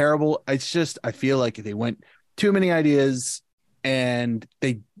terrible. It's just, I feel like they went too many ideas, and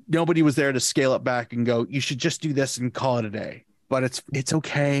nobody was there to scale it back and go, you should just do this and call it a day. But it's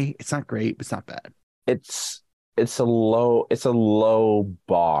okay. It's not great, but it's not bad. It's a low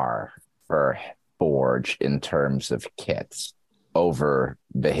bar for Forge in terms of kits over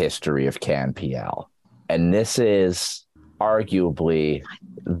the history of CanPL. And this is arguably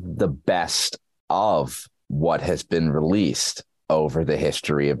the best of what has been released over the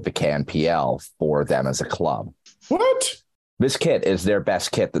history of the CanPL for them as a club. What? This kit is their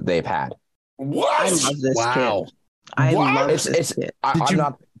best kit that they've had. What? I love this Wow. kit. I love this kit.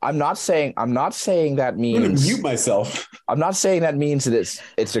 I'm not saying that means, I'm going to mute myself. I'm not saying that means that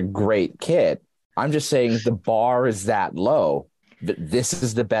it's a great kit. I'm just saying the bar is that low that this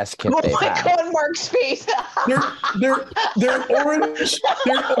is the best kit they've had. Oh my God, Mark's face. They're orange.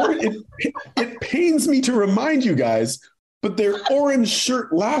 It pains me to remind you guys, but their orange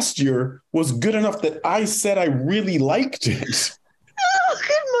shirt last year was good enough that I said I really liked it. Oh,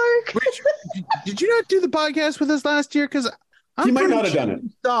 good, Mark. Rich, did you not do the podcast with us last year? Because You might not have done it.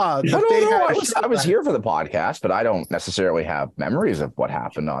 I was here for the podcast, but I don't necessarily have memories of what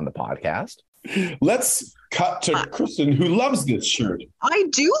happened on the podcast. Let's cut to Kristen, who loves this shirt. I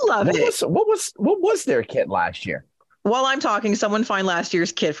do love it. What was their kit last year? While I'm talking, someone find last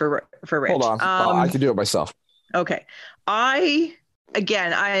year's kit for Rich. Hold on, I can do it myself. Okay. It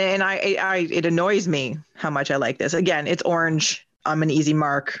annoys me how much I like this. Again, it's orange. I'm an easy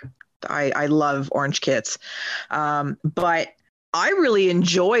mark. I love orange kits. But I really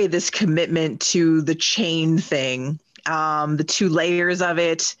enjoy this commitment to the chain thing. the 2 layers of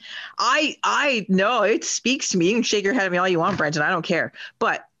it. I know it speaks to me. You can shake your head at me all you want, Brenton. I don't care.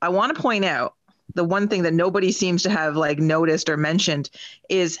 But I want to point out the one thing that nobody seems to have like noticed or mentioned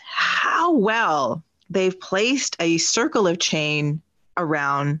is how well they've placed a circle of chain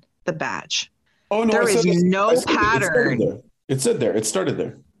around the badge. Oh no, there is no pattern. It said there. It started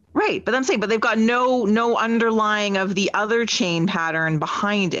there. Right, but I'm saying, but they've got no underlying of the other chain pattern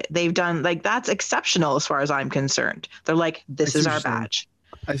behind it. They've done like that's exceptional as far as I'm concerned. They're like, this is our badge.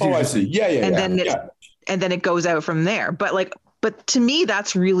 I see. Yeah. And then it goes out from there. But to me,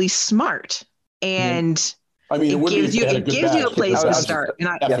 that's really smart. And I mean, it gives you a place to start.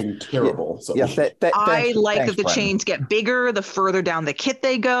 And terrible. So. I like that the chains get bigger the further down the kit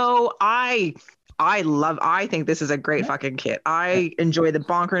they go. I think this is a great fucking kit. I enjoy the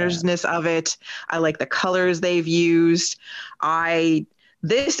bonkersness of it. I like the colors they've used.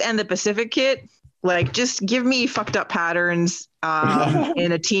 This and the Pacific kit, like, just give me fucked up patterns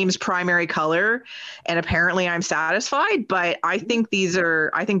in a team's primary color, and apparently I'm satisfied. But I think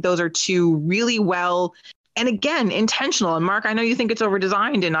those are 2 really well, and again, intentional. And Mark, I know you think it's over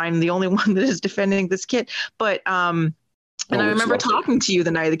designed, and I'm the only one that is defending this kit, but and I remember talking to you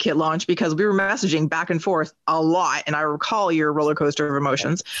the night of the kit launch because we were messaging back and forth a lot. And I recall your roller coaster of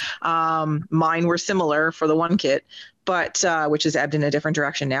emotions. Mine were similar for the one kit, but which has ebbed in a different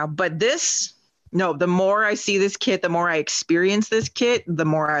direction now. But the more I see this kit, the more I experience this kit, the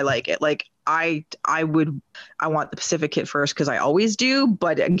more I like it. Like I want the Pacific kit first because I always do.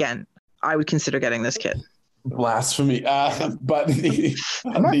 But again, I would consider getting this kit. Blasphemy. But the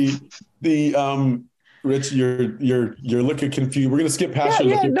Rich, you're looking confused. We're gonna skip past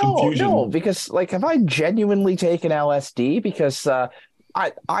your confusion. No, because like, have I genuinely taken LSD? Because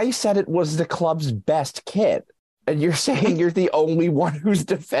I said it was the club's best kit, and you're saying you're the only one who's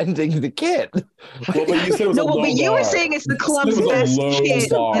defending the kit. Well, but you said it was you were saying it's the club's best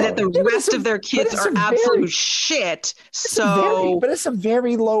kit, and that the rest of their kits are absolute shit. But it's a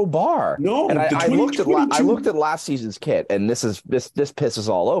very low bar. No, and I looked at last season's kit, and this pisses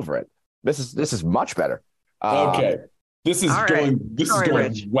all over it. This is much better. Okay. This is going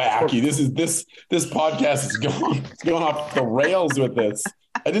wacky. This podcast is going off the rails with this.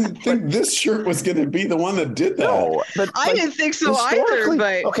 I didn't think this shirt was going to be the one that did that. No, but I didn't think so either.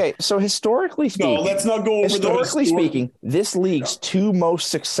 But okay, so historically speaking, no, let's not go over historically speaking, this league's 2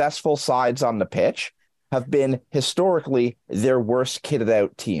 most successful sides on the pitch have been historically their worst kitted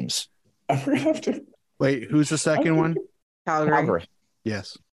out teams. Wait, who's the second one? Calgary.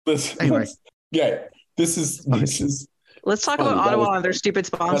 Yes. Anyway, this is. Let's talk about Ottawa and their stupid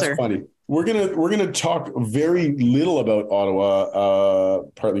sponsor. That's funny. We're gonna talk very little about Ottawa,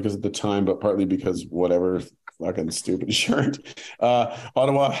 partly because of the time, but partly because whatever fucking stupid shirt.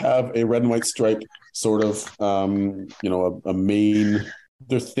 Ottawa have a red and white stripe, sort of, a main.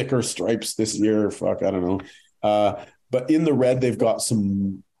 They're thicker stripes this year. Fuck, I don't know. But in the red, they've got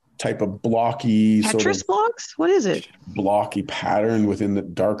some type of blocky Tetris blocks. What is it? Blocky pattern within the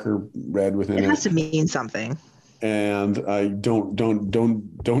darker red within it. It has to mean something. And I don't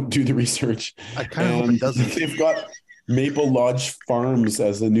do the research. I kind of hope it doesn't. They've got Maple Lodge Farms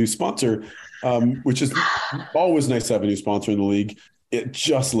as a new sponsor, which is always nice to have a new sponsor in the league. It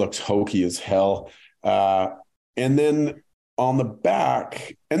just looks hokey as hell. And then on the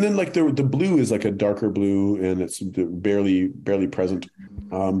back, and then like the blue is like a darker blue, and it's barely present.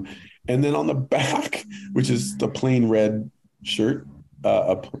 And then on the back, which is the plain red shirt,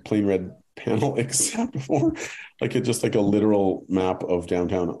 a plain red panel, except for like a literal map of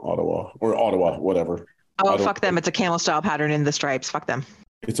downtown Ottawa or Ottawa, whatever. Oh, fuck them! It's a camo style pattern in the stripes. Fuck them.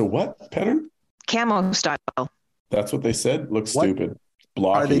 It's a what pattern? Camo style. That's what they said. Looks stupid.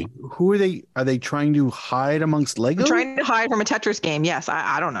 Blocky. Who are they? Are they trying to hide amongst Lego? I'm trying to hide from a Tetris game. Yes,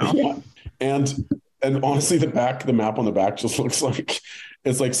 I don't know. Yeah. And honestly, the map on the back just looks like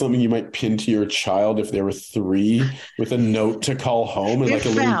it's like something you might pin to your child if they were 3 with a note to call home. And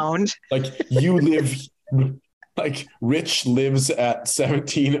you live, like Rich lives at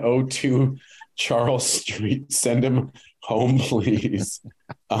 1702 Charles Street. Send him home, please.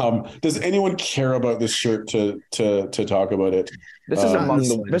 Does anyone care about this shirt to talk about it? This is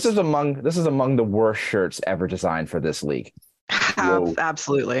among the worst shirts ever designed for this league.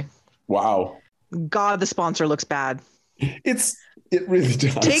 Absolutely. Wow. God, the sponsor looks bad. It really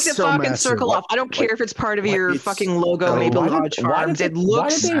does. Take the fucking circle off. I don't care if it's part of your fucking logo, Maple Lodge Farms. It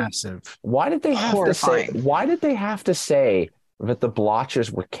looks massive. Why did they have to say that the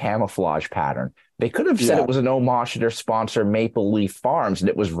blotches were camouflage pattern? They could have said it was an homage to their sponsor, Maple Leaf Farms, and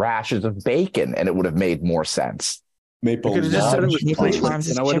it was rashes of bacon, and it would have made more sense. Maple could have just said it was Lodge Maple platelets, Farms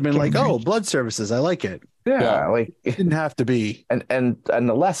is and I would have been like, chicken. "Oh, blood services, I like it." Yeah, like It didn't have to be. and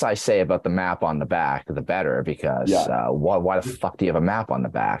the less I say about the map on the back, the better. Because why the fuck do you have a map on the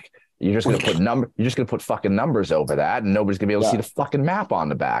back? You're just gonna put fucking numbers over that, and nobody's gonna be able to see the fucking map on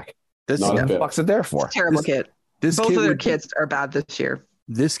the back. This Not a What the bit. fuck's it there for? Terrible kit. this Both kit of their would, kits are bad this year.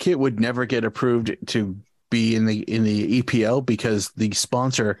 this kit would never get approved to be in the EPL because the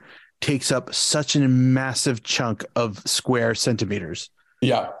sponsor takes up such a massive chunk of square centimeters.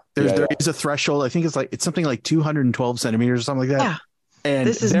 Yeah. There is a threshold. I think it's something like 212 centimeters or something like that. Yeah. And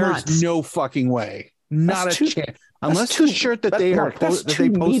This is there's nuts. no fucking way. Not That's a two- chance. Unless the shirt that they are that's that 2 they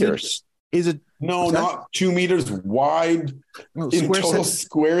posted meters. is a No, Is that- not 2 meters wide in total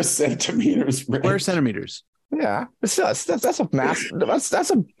square centimeters. Rich. square centimeters. Yeah, that's a mass.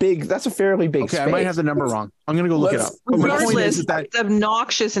 That's a fairly big. Okay, space. I might have the number wrong. I'm gonna go look it up. But my point Regardless, is that it's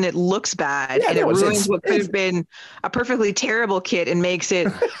obnoxious and it looks bad, Yeah, and it no, ruins what could have been a perfectly terrible kit and makes it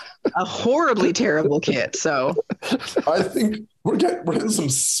a horribly terrible kit. So I think we're getting some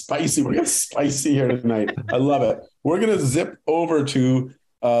spicy. We're getting spicy here tonight. I love it. We're gonna zip over to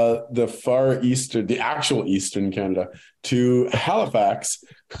the far eastern, the actual eastern Canada, to Halifax,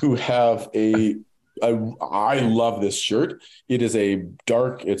 who have I love this shirt. It is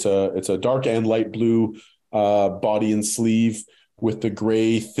it's a dark and light blue body and sleeve with the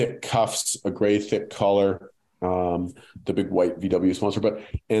gray thick cuffs, a gray thick collar, the big white VW sponsor.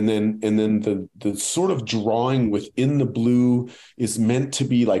 And then the sort of drawing within the blue is meant to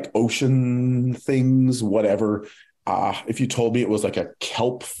be like ocean things, whatever. If you told me it was like a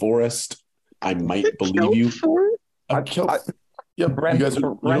kelp forest, I might believe you. A kelp. Yeah,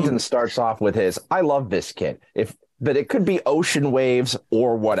 Brendan starts off with his "I love this kit." But it could be ocean waves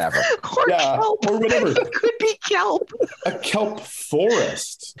or whatever. or kelp. or whatever. It could be kelp. A kelp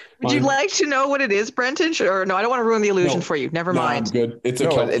forest. Would you like to know what it is, Brenton? Or no, I don't want to ruin the illusion No. for you. Never No, I'm mind. good. It's a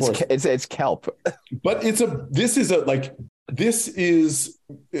kelp forest. It's kelp. But this is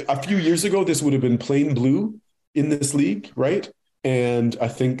a few years ago, this would have been plain blue in this league, right? And I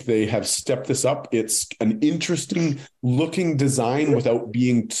think they have stepped this up. It's an interesting looking design without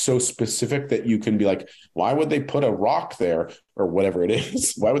being so specific that you can be like, why would they put a rock there or whatever it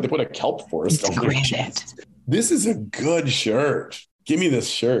is? Why would they put a kelp forest on their chest? This is a good shirt. Give me this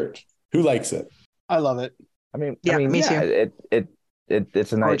shirt. Who likes it? I love it. Me too.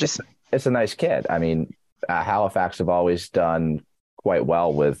 It's a nice, it's a nice kit. I mean, Halifax have always done quite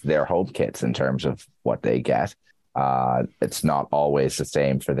well with their home kits in terms of what they get. It's not always the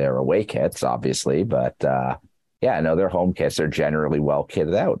same for their away kits, obviously, but their home kits are generally well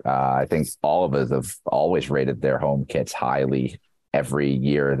kitted out. I think all of us have always rated their home kits highly every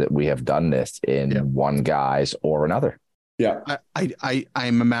year that we have done this in one guise or another. Yeah,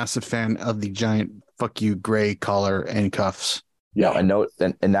 I'm a massive fan of the giant "fuck you" gray collar and cuffs. Yeah,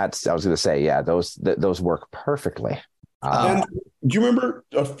 and that's I was going to say, those work perfectly. And do you remember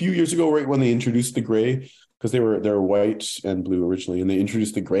a few years ago, right when they introduced the gray? Because they're white and blue originally, and they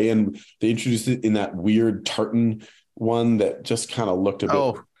introduced the gray, and they introduced it in that weird tartan one that just kind of looked a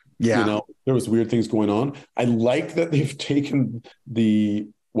bit. There was weird things going on. I like that they've taken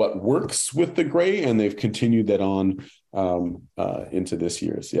what works with the gray, and they've continued that on into this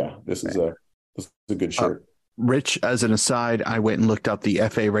year's. Yeah, this is a good shirt. Rich, as an aside, I went and looked up the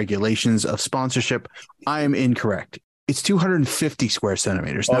FA regulations of sponsorship. I am incorrect. It's 250 square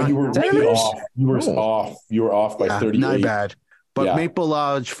centimeters. Oh, you were way off. You were off. You were off by 38. Not bad. But Maple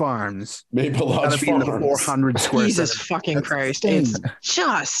Lodge Farms. Maple Lodge Farms. Be in the 400 square. Jesus fucking Christ! It's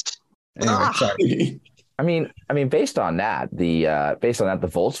just. Anyway, sorry. I mean, based on that, the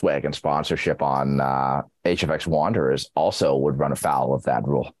Volkswagen sponsorship on HFX Wanderers also would run afoul of that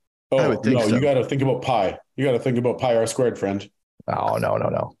rule. Oh no, so. You got to think about pi. You got to think about pi r squared, friend. Oh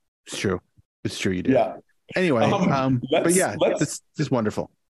no. It's true. It's true. You do. Yeah. Anyway, but yeah, it's just wonderful.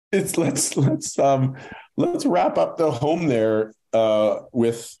 Let's wrap up the home there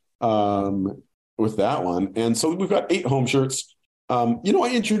with that one. And so we've got 8 home shirts. I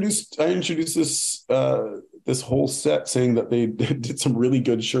introduced this whole set saying that they did some really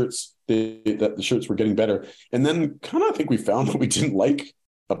good shirts. That the shirts were getting better, and then kind of I think we found that we didn't like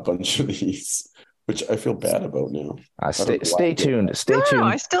a bunch of these, which I feel bad about now. Stay tuned. Stay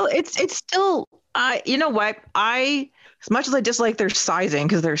tuned. It's still. You know what? As much as I dislike their sizing,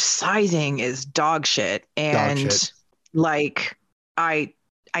 because their sizing is dog shit, and like I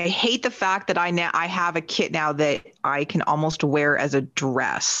hate the fact that I have a kit now that I can almost wear as a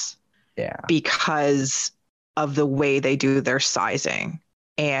dress. Yeah. Because of the way they do their sizing.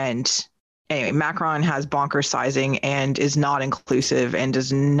 And anyway, Macron has bonkers sizing and is not inclusive and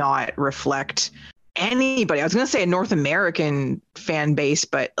does not reflect anybody. I was going to say a North American fan base,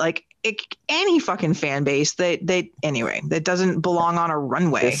 but like any fucking fan base that doesn't belong on a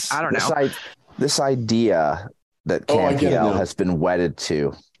runway. I don't know. This idea that CanPL has been wedded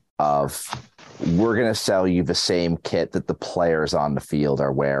to of we're going to sell you the same kit that the players on the field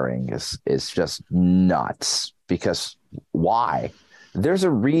are wearing is just nuts. Because why? There's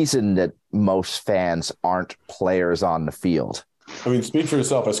a reason that most fans aren't players on the field. I mean, speak for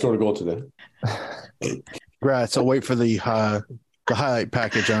yourself. I scored a goal today. Congrats. I'll wait for the highlight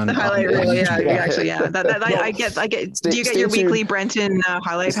package on the highlight reel. Yeah. I get. Do you get your weekly Brenton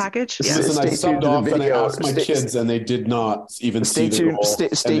highlight package? Yeah. Listen, I subbed off and I asked my kids, and they did not even see the goal.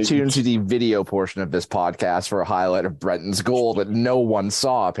 Stay tuned to the video portion of this podcast for a highlight of Brenton's goal that no one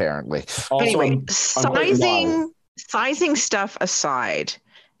saw, apparently. Also, anyway, sizing stuff aside,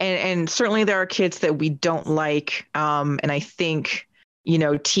 and certainly there are kits that we don't like, and I think,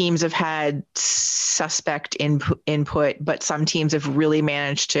 teams have had suspect input, but some teams have really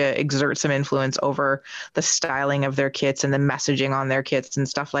managed to exert some influence over the styling of their kits and the messaging on their kits and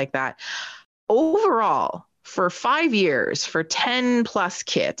stuff like that. Overall, for 5 years, for 10 plus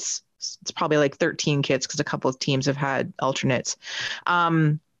kits, it's probably like 13 kits because a couple of teams have had alternates.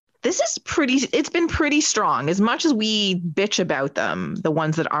 It's been pretty strong, as much as we bitch about them, the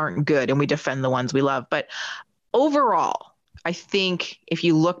ones that aren't good, and we defend the ones we love. But overall, I think if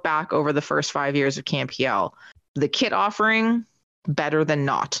you look back over the first 5 years of CanPL, the kit offering better than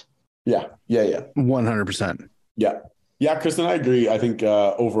not. Yeah. 100%. Yeah, Kristen, I agree. I think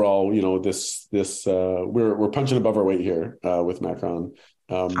overall, this we're punching above our weight here with Macron.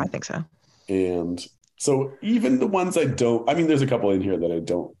 I think so. And so even the ones there's a couple in here that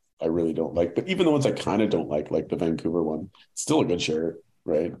I really don't like, but even the ones I kind of don't like the Vancouver one, still a good shirt,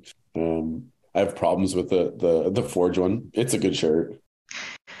 right? I have problems with the Forge one. It's a good shirt,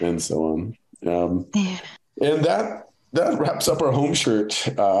 and so on. And that wraps up our home shirt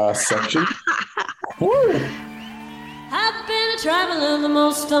section. Woo! I've been a traveler the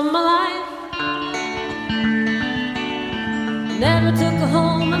most of my life. Never took a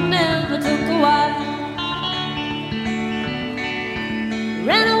home and never took a wife.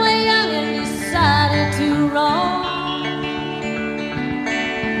 Ran away young and decided to roam.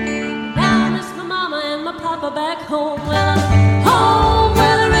 Now I miss my mama and my papa back home. Well,